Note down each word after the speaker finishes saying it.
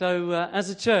So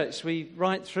as a church,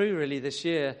 right through really this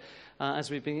year, as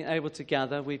we've been able to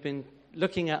gather, we've been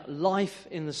looking at life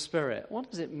in the Spirit. What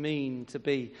does it mean to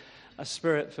be a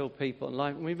Spirit-filled people?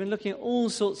 And we've been looking at all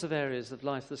sorts of areas of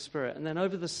life of the Spirit. And then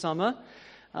over the summer,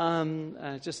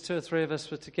 just 2 or 3 of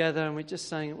us were together, and we're just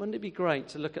saying, wouldn't it be great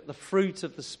to look at the fruit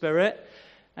of the Spirit?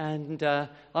 And I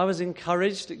was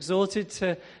encouraged, exhorted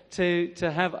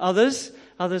to have others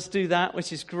do that,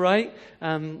 which is great,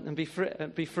 and be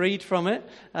freed from it.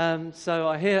 So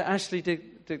I hear Ashley did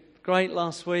great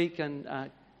last week,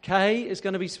 and Kay is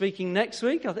going to be speaking next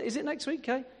week. Is it next week,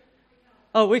 Kay?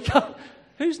 Oh, we can't.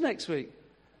 Who's next week?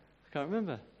 I can't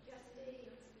remember.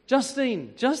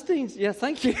 Justine. Yeah,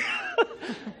 thank you.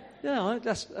 Yeah,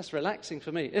 that's relaxing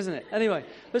for me, isn't it? Anyway,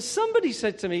 but somebody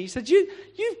said to me, he said,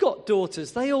 "You've got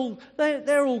daughters. They're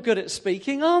all good at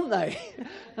speaking, aren't they?"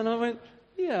 And I went,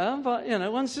 "Yeah, but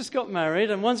one's just got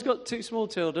married and one's got 2 small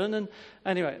children." And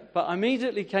anyway, but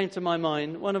immediately came to my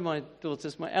mind one of my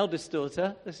daughters, my eldest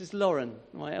daughter. This is Lauren,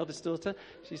 my eldest daughter.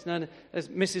 She's known as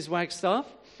Mrs. Wagstaff.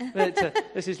 But,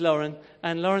 this is Lauren,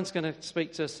 and Lauren's going to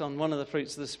speak to us on one of the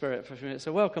fruits of the Spirit for a few minutes.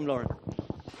 So welcome, Lauren.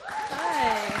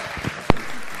 Hi.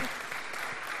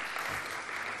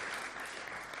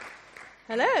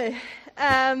 Hello.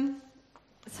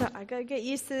 So I got to get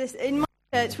used to this. In my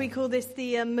church, we call this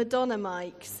the Madonna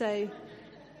mic. So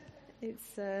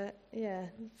it's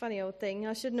funny old thing.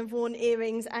 I shouldn't have worn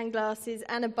earrings and glasses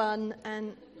and a bun,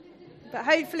 but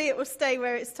hopefully it will stay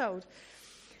where it's told.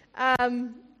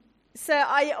 So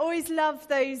I always love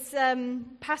those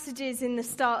passages in the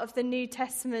start of the New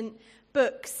Testament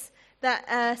books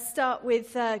that start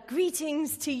with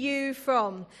greetings to you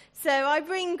from. So I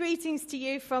bring greetings to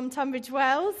you from Tunbridge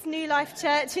Wells, New Life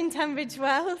Church in Tunbridge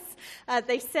Wells.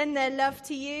 They send their love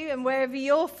to you, and wherever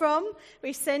you're from,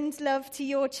 we send love to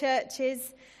your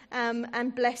churches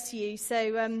and bless you. So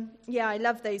I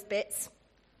love those bits.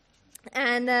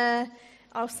 And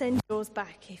I'll send yours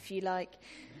back if you like.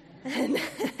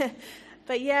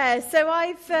 But so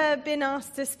I've been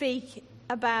asked to speak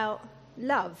about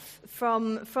love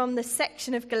from the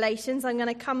section of Galatians. I'm going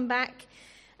to come back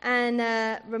and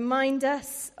remind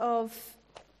us of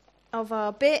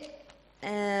our bit.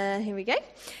 Here we go.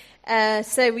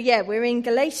 We're in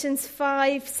Galatians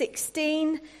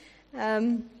 5:16,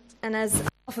 and as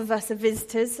half of us are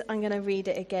visitors, I'm going to read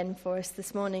it again for us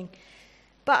this morning.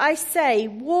 But I say,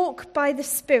 walk by the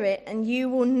Spirit, and you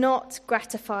will not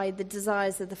gratify the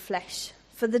desires of the flesh.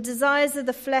 For the desires of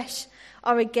the flesh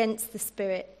are against the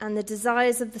Spirit, and the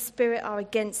desires of the Spirit are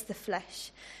against the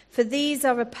flesh. For these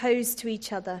are opposed to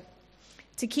each other,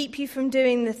 to keep you from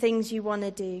doing the things you want to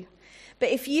do. But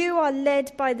if you are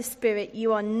led by the Spirit,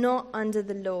 you are not under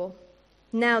the law.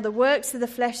 Now the works of the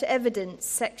flesh are evident: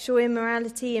 sexual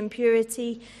immorality,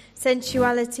 impurity,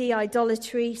 sensuality,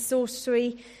 idolatry,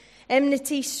 sorcery,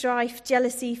 enmity, strife,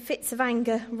 jealousy, fits of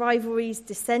anger, rivalries,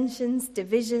 dissensions,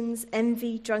 divisions,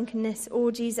 envy, drunkenness,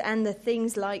 orgies, and the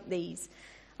things like these.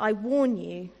 I warn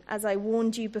you, as I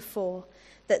warned you before,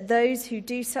 that those who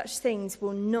do such things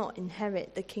will not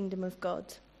inherit the kingdom of God.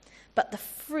 But the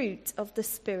fruit of the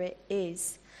Spirit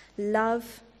is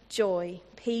love, joy,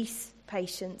 peace,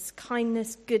 patience,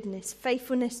 kindness, goodness,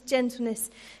 faithfulness, gentleness,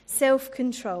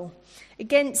 self-control.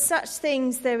 Against such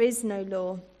things there is no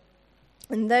law.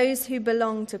 And those who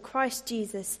belong to Christ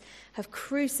Jesus have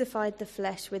crucified the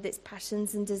flesh with its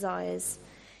passions and desires.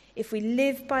 If we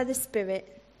live by the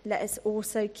Spirit, let us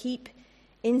also keep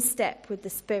in step with the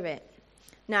Spirit.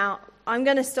 Now, I'm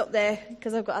going to stop there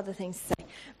because I've got other things to say.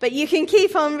 But you can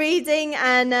keep on reading,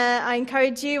 and I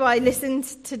encourage you. I listened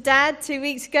to Dad 2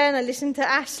 weeks ago, and I listened to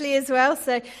Ashley as well.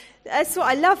 So that's what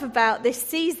I love about this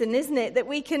season, isn't it? That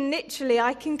we can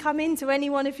I can come into any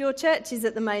one of your churches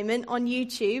at the moment on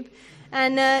YouTube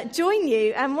and join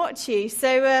you and watch you.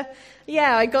 So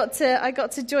I got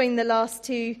to join the last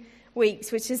 2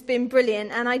 weeks, which has been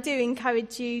brilliant. And I do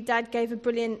encourage you. Dad gave a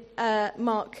brilliant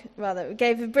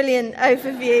gave a brilliant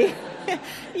overview.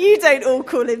 You don't all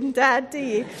call him Dad, do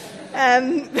you?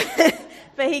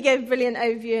 But he gave a brilliant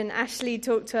overview, and Ashley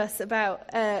talked to us about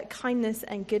kindness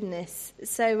and goodness.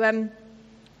 So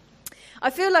I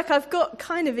feel like I've got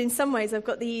in some ways, I've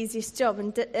got the easiest job,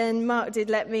 and Mark did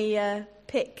let me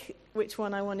pick which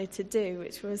one I wanted to do,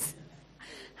 which was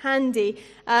handy,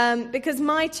 because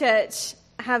my church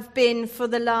have been for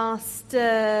the last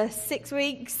 6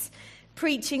 weeks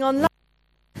preaching on love.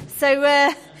 So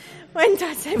when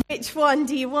Dad said, which one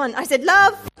do you want? I said,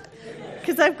 love,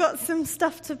 because I've got some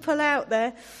stuff to pull out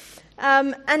there.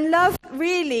 And love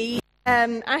really,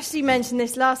 Ashley mentioned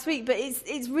this last week, but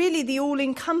it's really the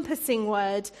all-encompassing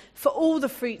word for all the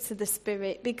fruits of the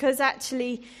Spirit, because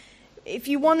actually if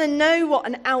you want to know what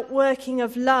an outworking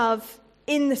of love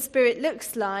in the Spirit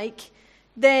looks like,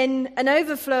 then an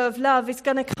overflow of love is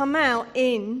going to come out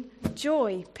in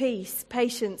joy, peace,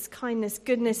 patience, kindness,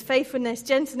 goodness, faithfulness,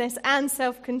 gentleness, and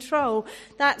self-control.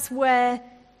 That's where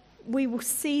we will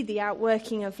see the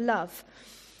outworking of love.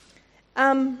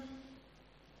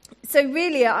 So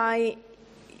really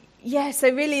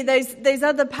those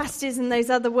other passages and those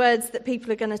other words that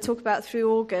people are going to talk about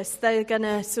through August, they're going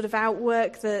to sort of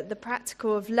outwork the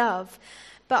practical of love.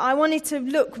 But I wanted to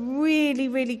look really,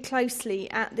 really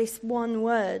closely at this one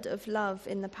word of love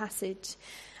in the passage.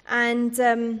 And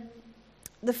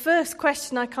the first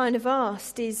question I kind of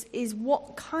asked is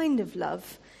what kind of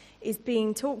love is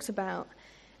being talked about?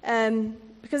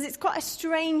 Because it's quite a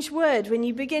strange word when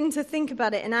you begin to think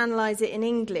about it and analyse it in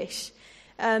English.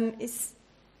 It's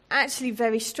actually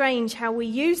very strange how we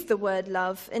use the word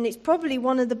love, and it's probably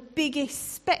one of the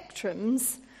biggest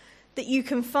spectrums that you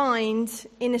can find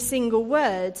in a single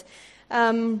word.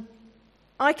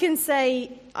 I can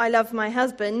say I love my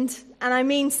husband, and I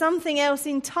mean something else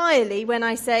entirely when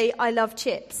I say I love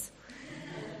chips.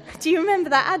 Do you remember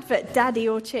that advert, Daddy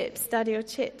or Chips? Daddy or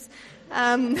Chips?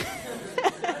 Well,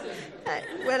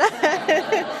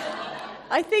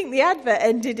 I think the advert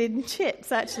ended in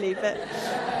chips, actually, but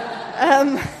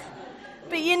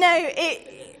you know,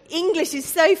 English is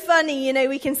so funny. You know,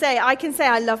 I can say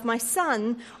I love my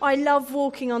son. I love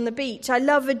walking on the beach. I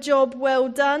love a job well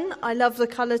done. I love the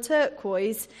colour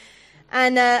turquoise.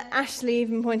 And Ashley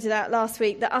even pointed out last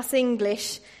week that us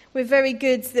English, we're very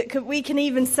good that we can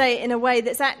even say it in a way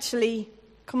that's actually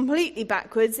completely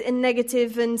backwards and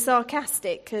negative and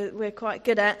sarcastic. We're quite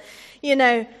good at, you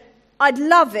know, I'd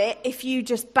love it if you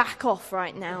just back off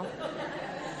right now.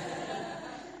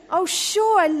 Oh,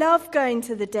 sure, I love going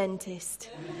to the dentist.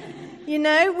 You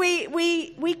know,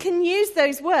 we can use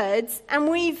those words, and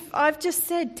I've just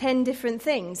said 10 different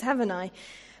things, haven't I?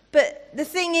 But the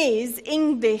thing is,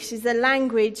 English is a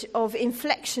language of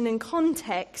inflection and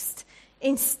context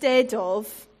instead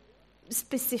of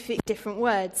specific different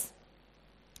words.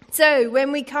 So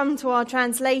when we come to our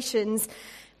translations,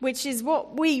 which is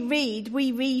what we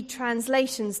read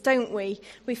translations, don't we?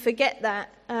 We forget that.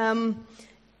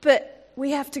 But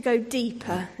we have to go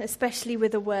deeper, especially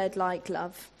with a word like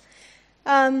love.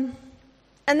 And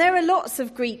there are lots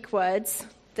of Greek words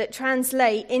that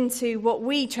translate into what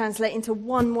we translate into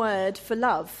one word for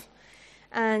love.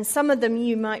 And some of them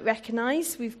you might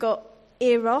recognize. We've got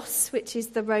eros, which is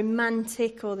the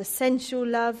romantic or the sensual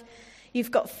love.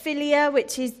 You've got philia,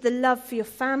 which is the love for your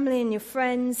family and your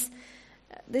friends.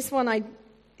 This one,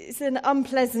 it's an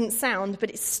unpleasant sound, but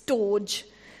it's storge.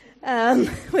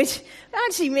 Which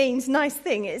actually means nice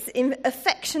thing. It's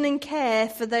affection and care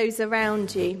for those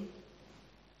around you.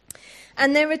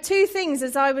 And there are two things,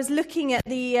 as I was looking at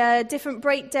the different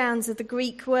breakdowns of the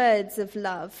Greek words of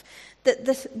love, that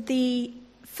the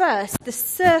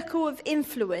circle of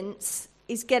influence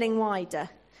is getting wider.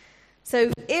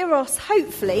 So eros,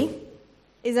 hopefully,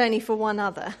 is only for one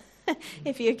other,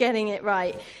 if you're getting it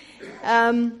right.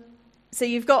 So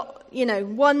you've got, you know,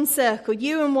 one circle,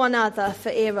 you and one other for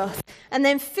eros. And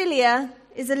then philia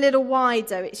is a little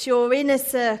wider. It's your inner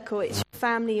circle. It's your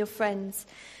family, your friends.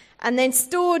 And then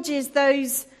storge is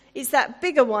it's that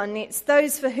bigger one. It's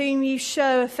those for whom you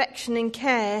show affection and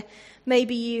care.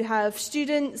 Maybe you have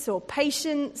students or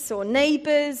patients or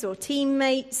neighbours or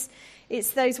teammates.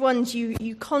 It's those ones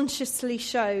you consciously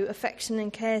show affection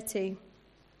and care to.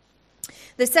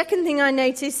 The second thing I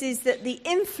notice is that the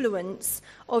influence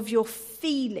of your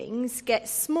feelings gets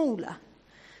smaller.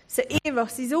 So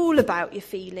eros is all about your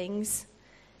feelings.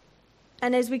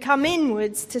 And as we come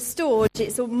inwards to storge,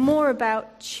 it's more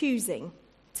about choosing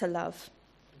to love.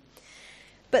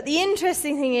 But the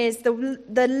interesting thing is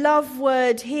the love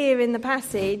word here in the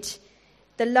passage,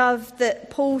 the love that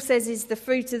Paul says is the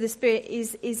fruit of the Spirit,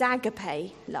 is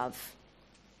agape love.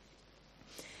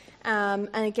 And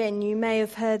again, you may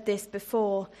have heard this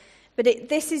before, but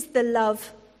this is the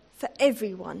love for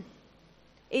everyone.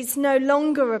 It's no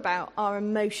longer about our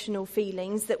emotional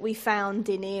feelings that we found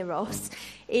in eros.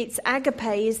 It's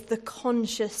agape is the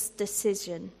conscious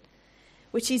decision,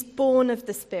 which is born of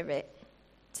the Spirit,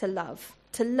 to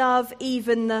love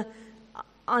even the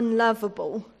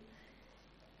unlovable.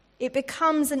 It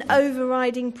becomes an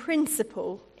overriding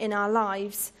principle in our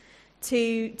lives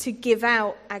to give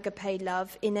out agape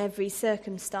love in every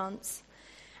circumstance.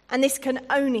 And this can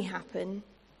only happen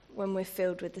when we're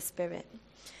filled with the Spirit.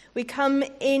 We come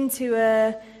into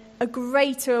a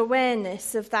greater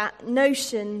awareness of that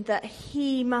notion that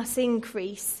He must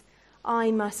increase,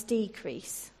 I must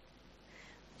decrease.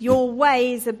 Your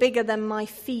ways are bigger than my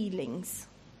feelings.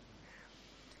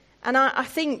 And I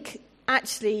think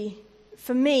actually,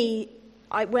 for me,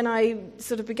 when I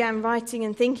sort of began writing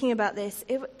and thinking about this,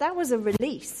 that was a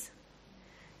release.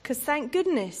 Because thank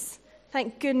goodness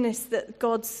that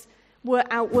God's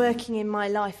outworking in my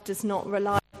life does not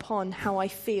rely upon how I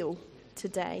feel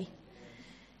today.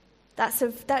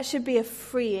 That should be a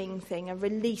freeing thing, a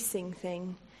releasing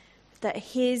thing, that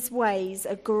his ways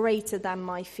are greater than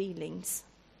my feelings.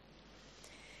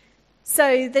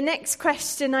 So the next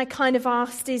question I kind of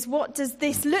asked is, what does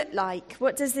this look like?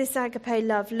 What does this agape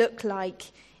love look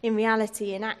like in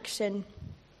reality, in action?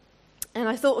 And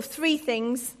I thought of three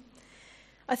things.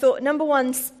 I thought, number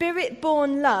one,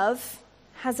 spirit-born love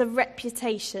has a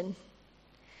reputation.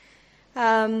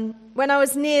 When I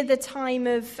was near the time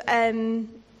of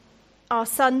our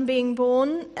son being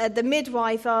born, the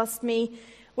midwife asked me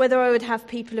whether I would have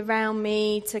people around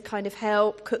me to kind of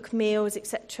help, cook meals,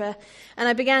 etc. And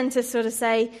I began to sort of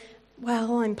say,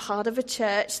 well, I'm part of a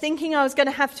church, thinking I was going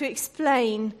to have to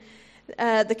explain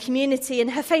the community, and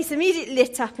her face immediately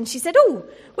lit up, and she said, oh,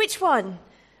 which one?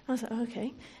 I was like,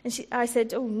 okay. And I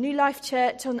said, oh, New Life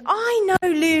Church. I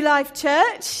know New Life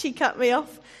Church. She cut me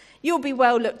off. You'll be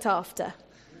well looked after.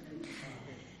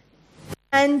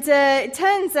 And it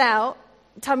turns out,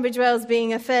 Tunbridge Wells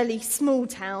being a fairly small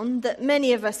town, that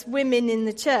many of us women in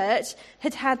the church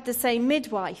had the same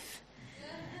midwife.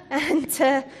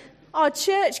 And our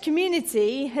church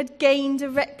community had gained a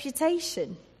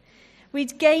reputation.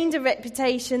 We'd gained a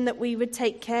reputation that we would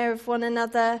take care of one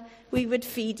another, we would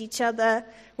feed each other,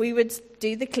 we would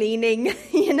do the cleaning,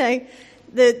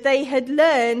 that they had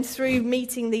learned through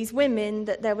meeting these women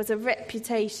that there was a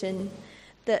reputation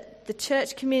that the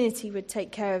church community would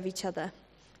take care of each other.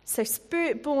 So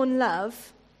spirit-born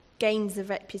love gains a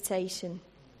reputation.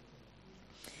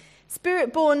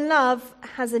 Spirit-born love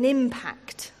has an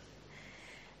impact.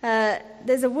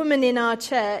 There's a woman in our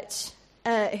church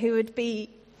who would be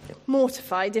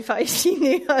mortified if she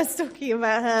knew I was talking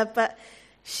about her, but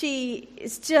she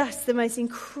is just the most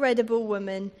incredible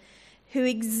woman who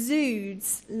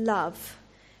exudes love.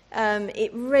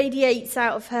 It radiates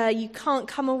out of her. You can't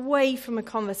come away from a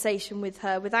conversation with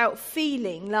her without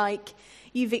feeling like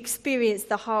you've experienced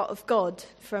the heart of God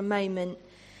for a moment.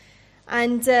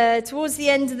 And towards the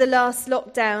end of the last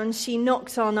lockdown, she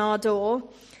knocked on our door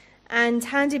and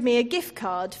handed me a gift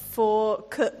card for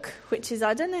Cook, which is,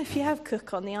 I don't know if you have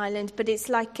Cook on the island, but it's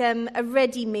like a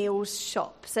ready meals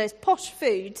shop. So it's posh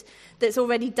food that's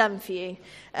already done for you.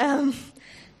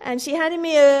 And she handed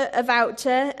me a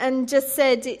voucher and just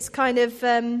said it's kind of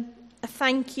a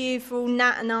thank you for all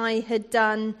Nat and I had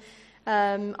done.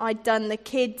 I'd done the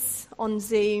kids on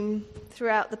Zoom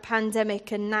throughout the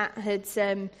pandemic, and Nat had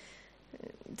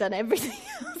done everything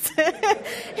else.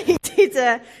 He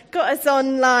did, got us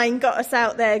online, got us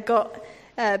out there, got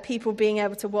people being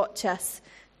able to watch us.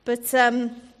 But,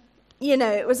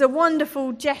 it was a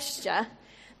wonderful gesture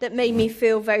that made me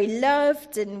feel very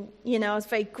loved, and, I was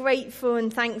very grateful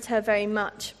and thanked her very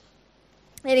much.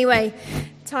 Anyway,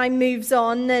 time moves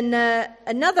on, and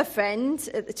another friend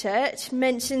at the church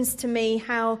mentions to me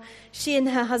how she and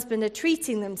her husband are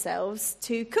treating themselves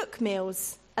to Cook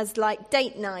meals as like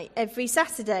date night every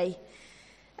Saturday,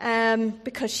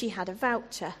 because she had a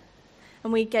voucher.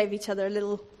 And we gave each other a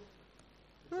little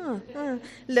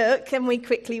look, and we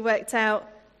quickly worked out,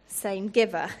 same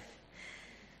giver.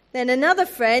 Then another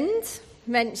friend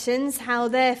mentions how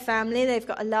their family, they've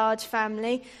got a large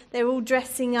family, they're all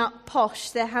dressing up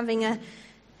posh. They're having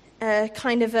a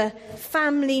kind of a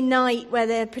family night where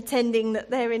they're pretending that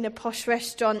they're in a posh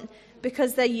restaurant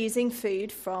because they're using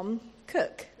food from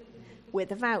Cook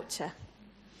with a voucher.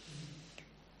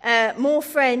 More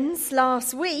friends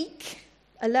last week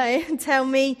alone tell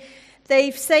me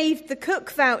they've saved the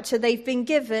Cook voucher they've been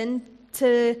given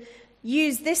to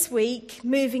use this week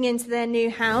moving into their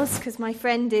new house, because my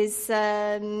friend is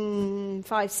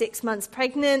 5-6 months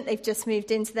pregnant. They've just moved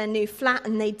into their new flat,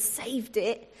 and they'd saved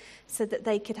it so that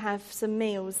they could have some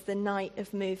meals the night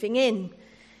of moving in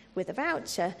with a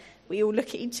voucher. We all look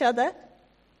at each other.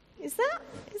 Is that?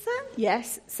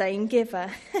 Yes, same giver.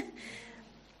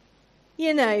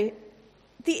 The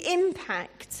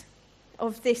impact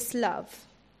of this love,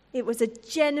 it was a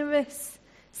generous,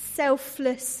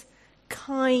 selfless,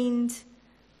 kind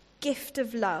gift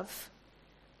of love,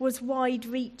 was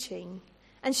wide-reaching.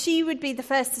 And she would be the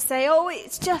first to say, oh,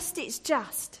 it's just. It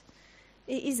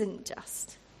isn't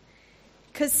just.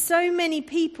 Because so many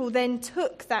people then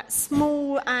took that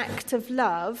small act of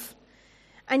love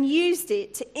and used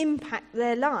it to impact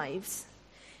their lives.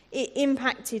 It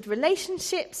impacted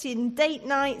relationships in date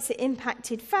nights. It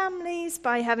impacted families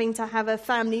by being able to have a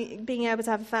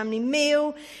family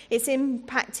meal. It's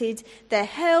impacted their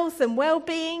health and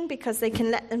well-being because they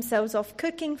can let themselves off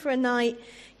cooking for a night.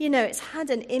 It's had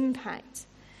an impact.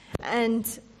 And,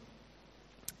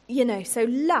 so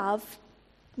love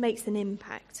makes an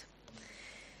impact.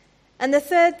 And the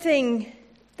third thing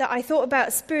that I thought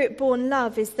about spirit-born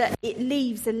love is that it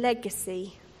leaves a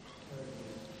legacy.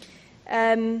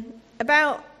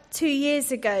 About 2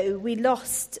 years ago, we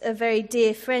lost a very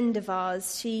dear friend of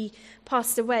ours. She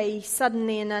passed away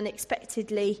suddenly and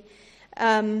unexpectedly.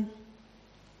 And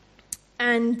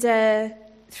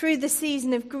through the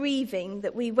season of grieving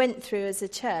that we went through as a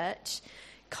church,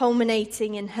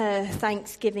 culminating in her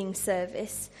Thanksgiving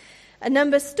service, a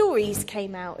number of stories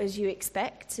came out, as you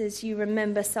expect, as you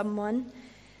remember someone.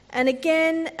 And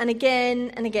again and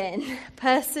again and again, a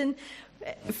person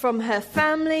from her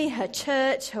family, her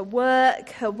church, her work,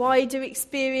 her wider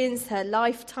experience, her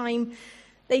lifetime,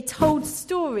 they told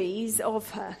stories of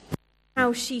her,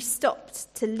 how she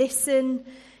stopped to listen,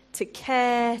 to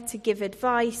care, to give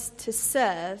advice, to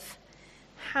serve,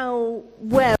 how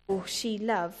well she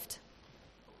loved.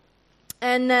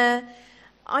 And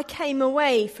I came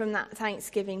away from that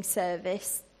Thanksgiving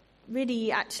service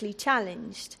really actually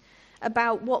challenged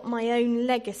about what my own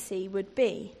legacy would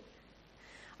be.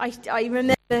 I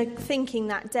remember thinking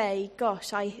that day,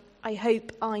 gosh, I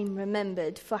hope I'm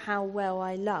remembered for how well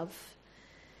I love.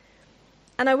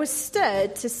 And I was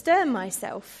stirred to stir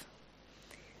myself.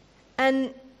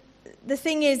 And the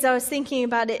thing is, I was thinking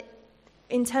about it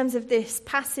in terms of this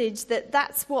passage,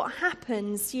 that's what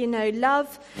happens.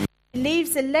 Love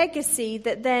leaves a legacy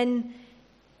that then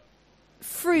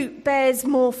fruit bears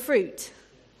more fruit,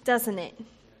 doesn't it?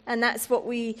 And that's what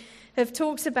we have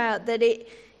talked about, that it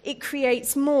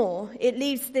creates more. It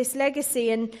leaves this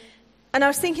legacy. And I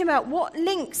was thinking about what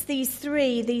links these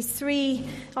three,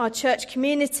 our church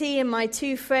community and my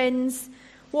two friends,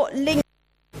 what links,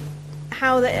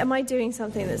 am I doing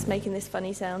something that's making this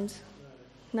funny sound?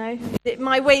 No? Am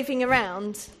I waving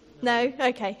around? No?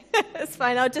 Okay. That's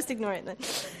fine. I'll just ignore it then.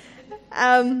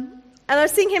 And I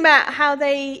was thinking about how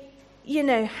they,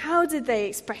 how did they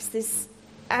express this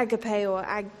agape or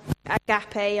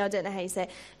agape, I don't know how you say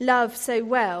it, love so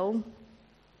well.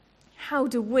 How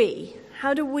do we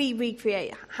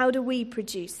recreate, how do we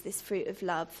produce this fruit of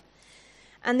love?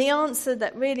 And the answer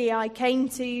that really I came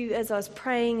to as I was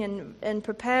praying and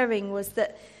preparing was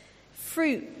that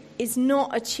fruit is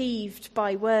not achieved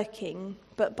by working,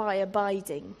 but by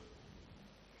abiding.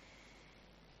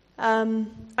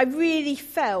 I really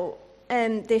felt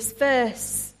this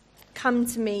verse come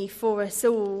to me for us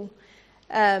all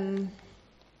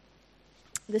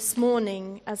this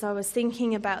morning as I was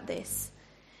thinking about this.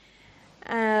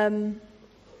 I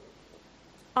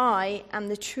am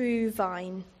the true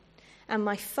vine, and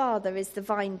my Father is the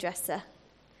vine dresser.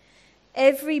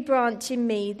 Every branch in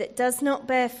me that does not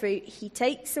bear fruit, he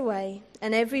takes away,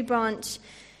 and every branch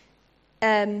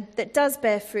that does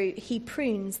bear fruit, he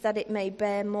prunes that it may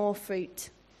bear more fruit.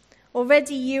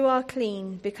 Already you are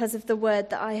clean because of the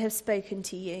word that I have spoken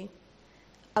to you.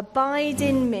 Abide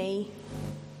in me,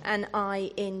 and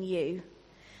I in you.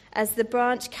 As the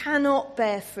branch cannot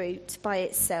bear fruit by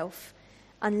itself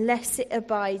unless it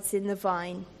abides in the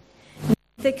vine,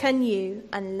 neither can you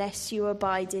unless you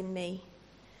abide in me.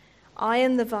 I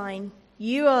am the vine,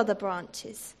 you are the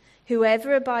branches.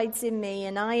 Whoever abides in me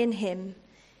and I in him,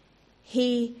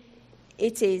 he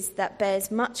it is that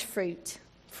bears much fruit,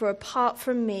 for apart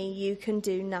from me you can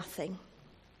do nothing.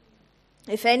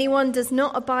 If anyone does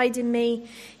not abide in me,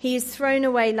 he is thrown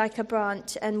away like a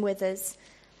branch and withers,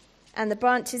 and the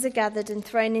branches are gathered and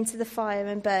thrown into the fire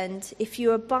and burned. If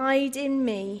you abide in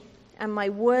me, and my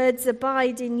words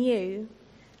abide in you,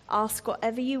 ask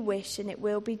whatever you wish, and it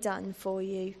will be done for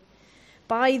you.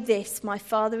 By this my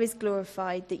Father is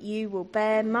glorified, that you will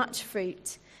bear much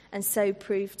fruit, and so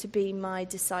prove to be my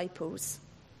disciples.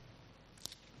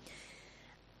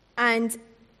 And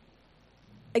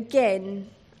again,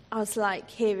 I was like,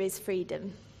 here is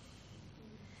freedom.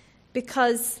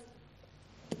 Because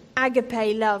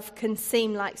agape love can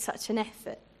seem like such an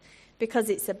effort, because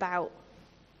it's about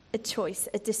a choice,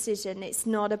 a decision. It's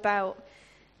not about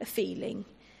a feeling.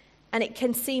 And it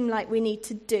can seem like we need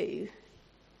to do.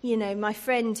 My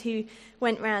friend who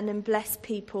went round and blessed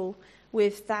people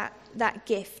with that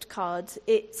gift card,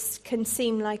 it can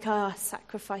seem like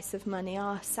sacrifice of money,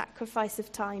 sacrifice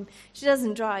of time. She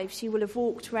doesn't drive. She will have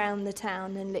walked around the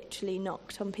town and literally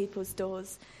knocked on people's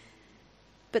doors.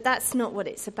 But that's not what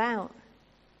it's about.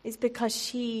 It's because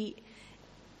she,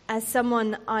 as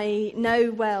someone I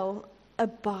know well,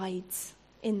 abides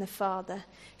in the Father.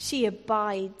 She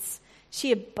abides.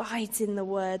 She abides in the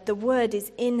Word. The Word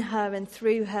is in her and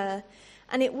through her.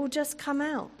 And it will just come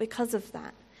out because of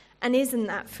that. And isn't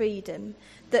that freedom?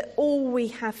 That all we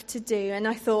have to do. And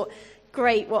I thought,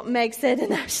 great, what Meg said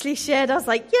and Ashley shared. I was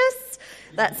like, yes,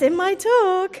 that's in my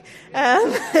talk.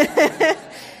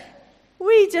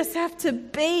 We just have to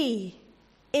be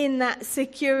in that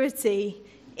security,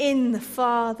 in the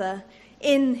Father,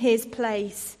 in his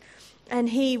place, and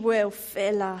he will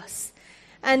fill us.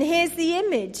 And here's the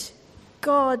image.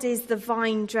 God is the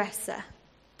vine dresser,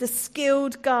 the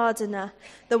skilled gardener,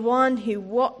 the one who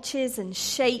watches and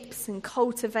shapes and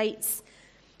cultivates.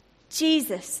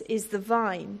 Jesus is the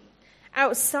vine.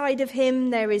 Outside of him,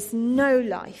 there is no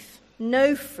life,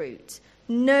 no fruit,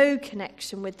 no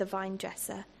connection with the vine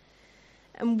dresser.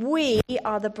 And we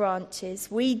are the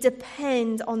branches. We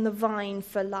depend on the vine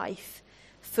for life,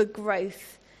 for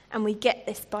growth. And we get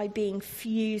this by being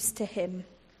fused to him.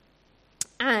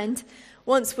 And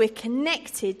once we're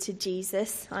connected to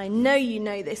Jesus, I know you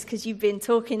know this because you've been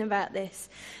talking about this,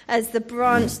 as the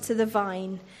branch to the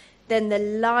vine, then the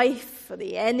life or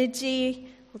the energy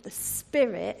or the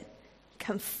spirit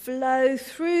can flow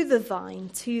through the vine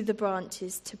to the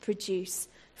branches to produce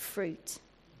fruit.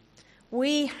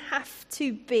 We have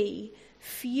to be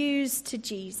fused to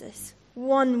Jesus,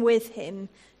 one with him,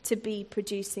 to be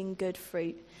producing good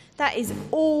fruit. That is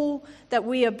all that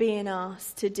we are being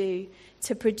asked to do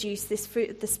to produce this fruit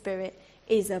of the Spirit,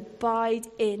 is abide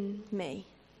in me.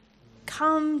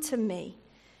 Come to me,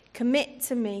 commit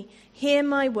to me, hear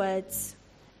my words,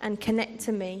 and connect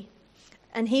to me.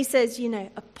 And he says,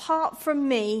 apart from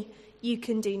me, you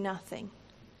can do nothing.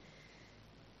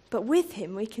 But with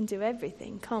him, we can do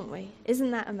everything, can't we?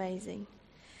 Isn't that amazing?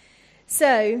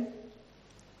 So,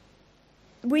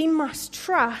 we must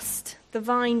trust the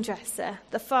vine dresser,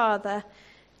 the Father,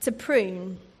 to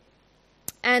prune.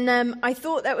 And I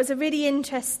thought that was a really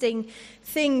interesting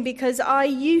thing because I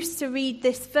used to read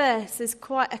this verse as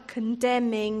quite a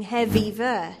condemning, heavy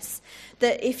verse.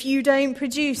 That if you don't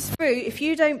produce fruit, if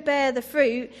you don't bear the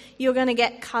fruit, you're going to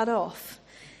get cut off.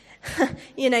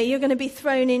 You're going to be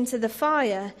thrown into the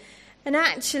fire. And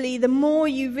actually, the more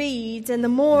you read and the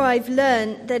more I've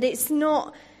learned that it's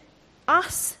not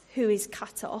us who is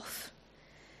cut off,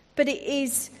 but it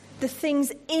is the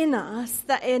things in us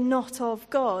that are not of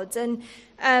God. And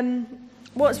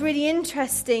what's really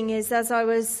interesting is, as I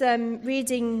was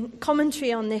reading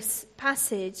commentary on this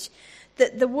passage,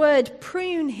 that the word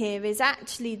prune here is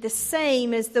actually the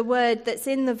same as the word that's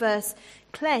in the verse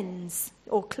cleanse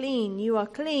or clean. You are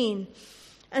clean.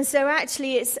 And so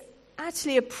actually it's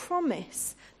actually a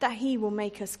promise that he will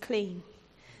make us clean.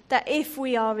 That if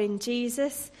we are in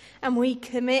Jesus and we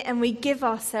commit and we give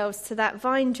ourselves to that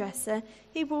vine dresser,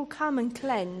 he will come and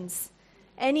cleanse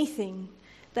anything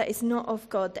that is not of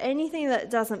God. Anything that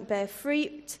doesn't bear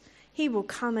fruit, he will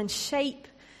come and shape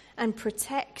and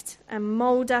protect and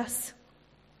mold us.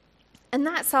 And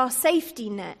that's our safety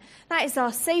net. That is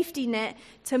our safety net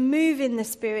to move in the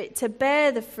Spirit, to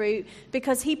bear the fruit,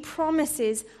 because he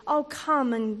promises, I'll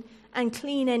come and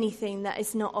clean anything that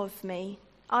is not of me.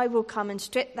 I will come and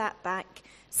strip that back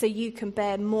so you can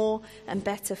bear more and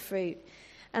better fruit.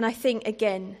 And I think,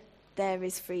 again, there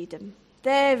is freedom.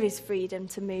 There is freedom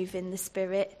to move in the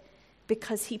Spirit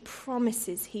because he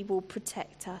promises he will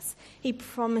protect us. He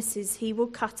promises he will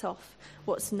cut off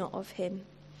what's not of him.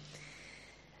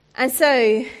 And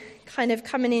so, kind of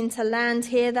coming into land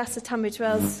here, that's a Tunbridge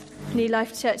Wells New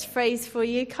Life Church phrase for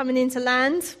you, coming into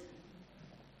land.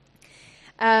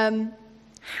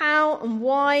 How and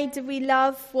why do we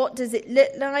love? What does it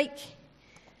look like?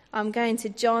 I'm going to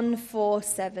John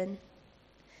 4:7.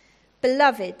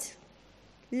 Beloved,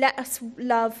 let us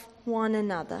love one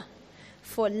another,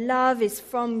 for love is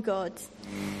from God,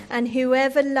 and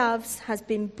whoever loves has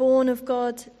been born of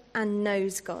God and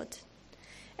knows God.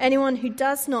 Anyone who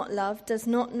does not love does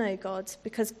not know God,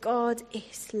 because God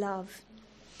is love.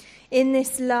 In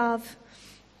this love,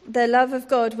 the love of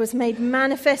God was made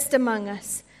manifest among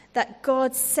us, that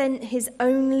God sent his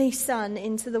only Son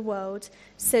into the world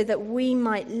so that we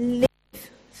might live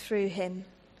through him.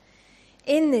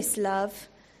 In this love,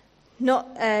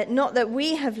 not that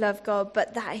we have loved God,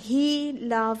 but that he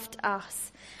loved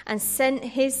us and sent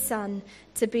his Son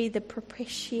to be the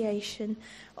propitiation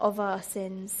of our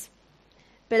sins.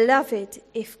 Beloved,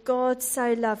 if God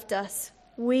so loved us,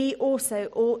 we also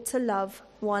ought to love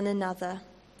one another.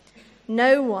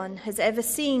 No one has ever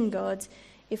seen God.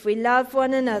 If we love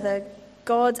one another,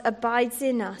 God abides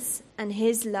in us, and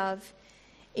his love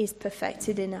is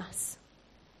perfected in us.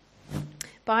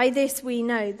 By this we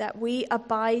know that we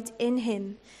abide in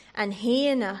him, and he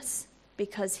in us,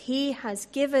 because he has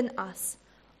given us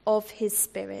of his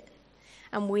Spirit.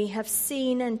 And we have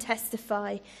seen and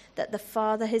testify that the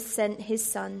Father has sent his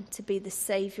Son to be the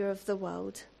Saviour of the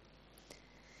world.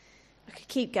 I could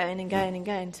keep going and going and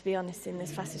going, to be honest, in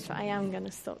this passage, but I am going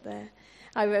to stop there.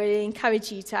 I really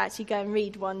encourage you to actually go and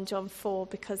read 1 John 4,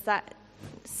 because that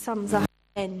sums up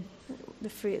again the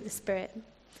fruit of the Spirit.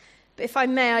 But if I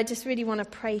may, I just really want to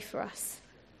pray for us.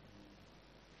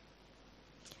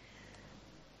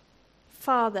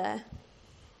 Father,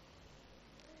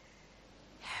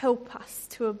 help us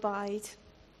to abide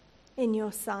in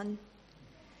your Son.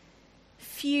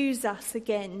 Fuse us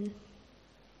again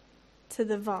to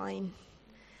the vine,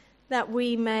 that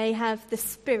we may have the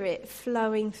Spirit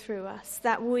flowing through us,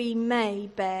 that we may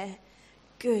bear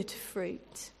good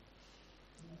fruit.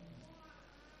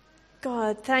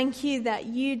 God, thank you that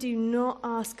you do not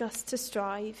ask us to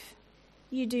strive.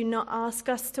 You do not ask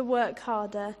us to work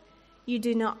harder. You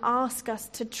do not ask us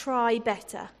to try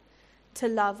better, to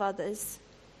love others.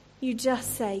 You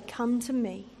just say, come to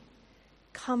me.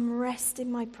 Come rest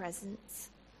in my presence.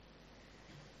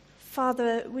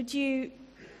 Father, would you,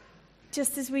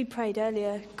 just as we prayed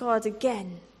earlier, God,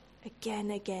 again,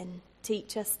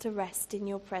 teach us to rest in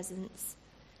your presence.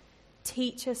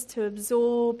 Teach us to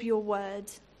absorb your word.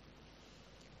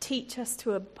 Teach us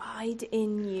to abide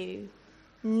in you,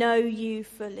 know you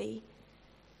fully.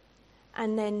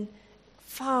 And then,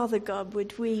 Father God,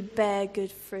 would we bear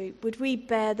good fruit? Would we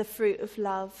bear the fruit of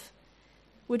love?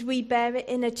 Would we bear it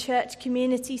in a church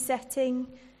community setting,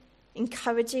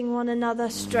 encouraging one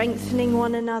another, strengthening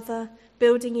one another,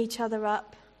 building each other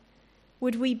up?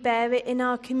 Would we bear it in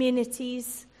our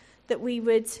communities, that we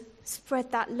would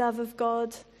spread that love of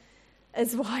God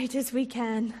as wide as we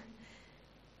can?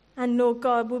 And Lord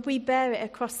God, would we bear it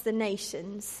across the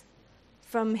nations,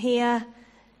 from here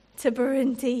to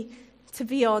Burundi, to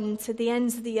beyond, to the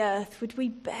ends of the earth? Would we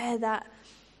bear that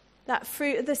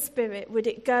fruit of the Spirit? Would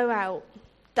it go out,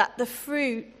 that the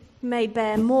fruit may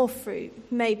bear more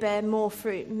fruit, may bear more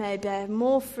fruit, may bear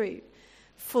more fruit,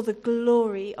 for the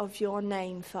glory of your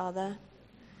name, Father,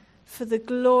 for the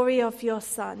glory of your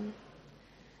Son,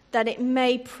 that it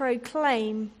may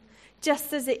proclaim,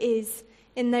 just as it is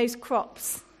in those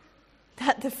crops,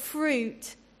 that the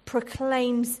fruit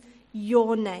proclaims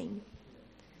your name.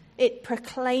 It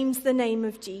proclaims the name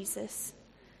of Jesus.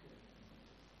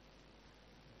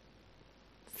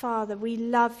 Father, we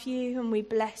love you and we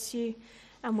bless you,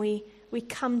 and we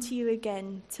come to you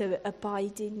again to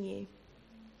abide in you.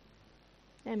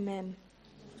 Amen.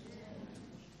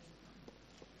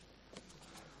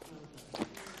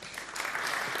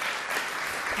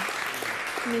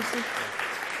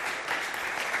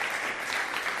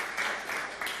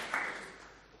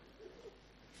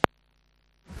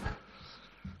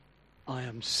 I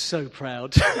am so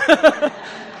proud.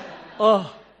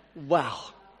 Oh, wow.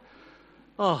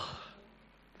 Oh,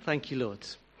 thank you, Lord.